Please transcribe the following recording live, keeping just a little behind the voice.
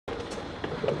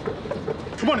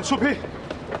Come on, it's up here.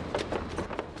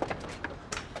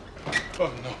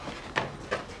 Oh, no.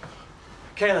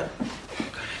 Caleb.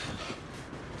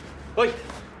 Oi!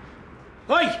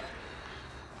 Oi!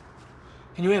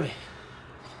 Can you hear me?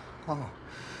 Oh,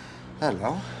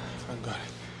 hello. Thank God.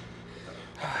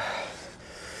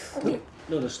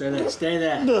 No, stay there. Stay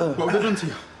there. What have they done to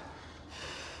you?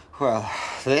 Well,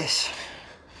 this,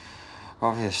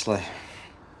 obviously.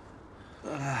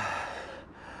 I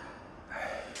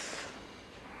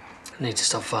need to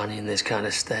stop finding you in this kind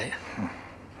of state.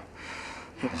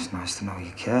 It's nice to know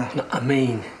you care. No, I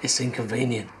mean, it's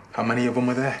inconvenient. How many of them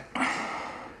were there?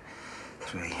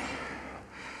 3.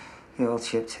 You all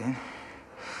chipped in.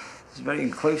 It's very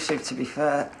inclusive, to be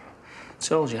fair.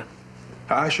 Told you.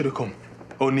 I should have come.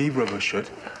 Or neither of us should.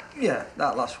 Yeah,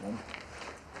 that last one.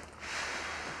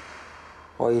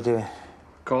 What are you doing?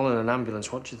 Calling an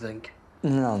ambulance, what do you think?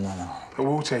 No. But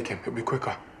we'll take him. It'll be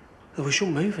quicker. We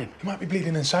shouldn't move him. He might be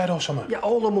bleeding inside or something. Yeah,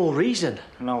 all the more reason.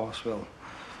 No hospital.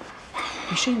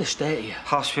 You seen the state of you?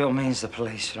 Hospital means the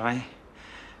police, right?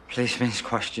 Police means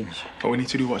questions. But we need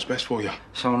to do what's best for you.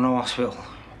 So no hospital.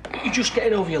 You're just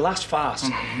getting over your last farce.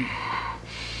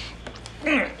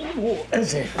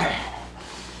 As if.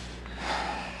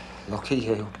 Lucky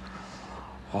you.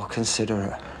 Or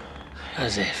considerate.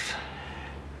 As if.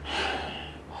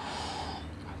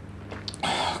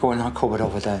 Go in that cupboard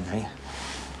over there, mate.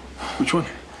 Which one?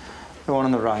 The one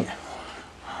on the right.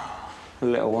 The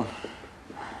little one.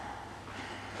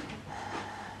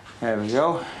 There we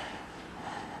go.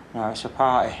 Now it's a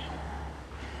party.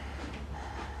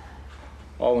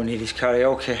 All we need is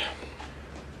karaoke.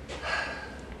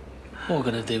 What are we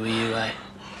gonna do with you, eh?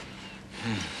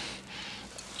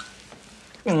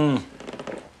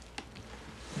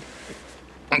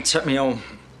 Take me home.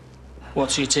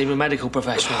 What's your team of medical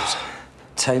professionals?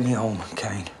 Take me home,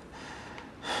 Cain.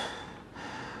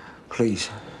 Please.